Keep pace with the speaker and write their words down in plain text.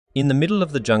In the middle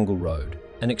of the jungle road,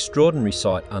 an extraordinary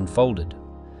sight unfolded.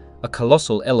 A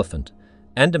colossal elephant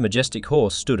and a majestic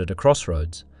horse stood at a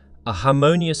crossroads, a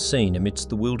harmonious scene amidst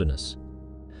the wilderness.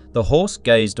 The horse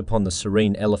gazed upon the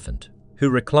serene elephant, who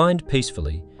reclined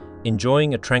peacefully,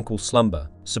 enjoying a tranquil slumber.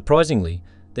 Surprisingly,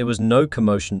 there was no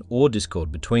commotion or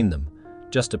discord between them,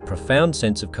 just a profound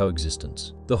sense of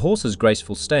coexistence. The horse's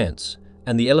graceful stance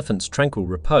and the elephant's tranquil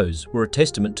repose were a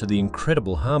testament to the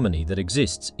incredible harmony that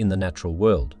exists in the natural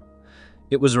world.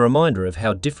 It was a reminder of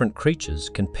how different creatures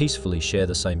can peacefully share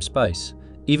the same space,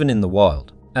 even in the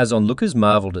wild. As onlookers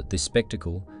marveled at this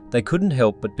spectacle, they couldn't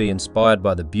help but be inspired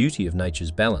by the beauty of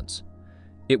nature's balance.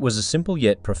 It was a simple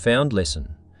yet profound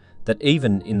lesson that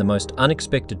even in the most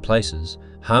unexpected places,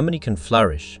 harmony can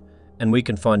flourish and we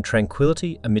can find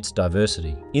tranquility amidst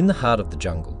diversity. In the heart of the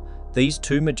jungle, these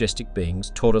two majestic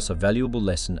beings taught us a valuable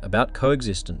lesson about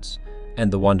coexistence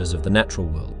and the wonders of the natural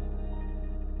world.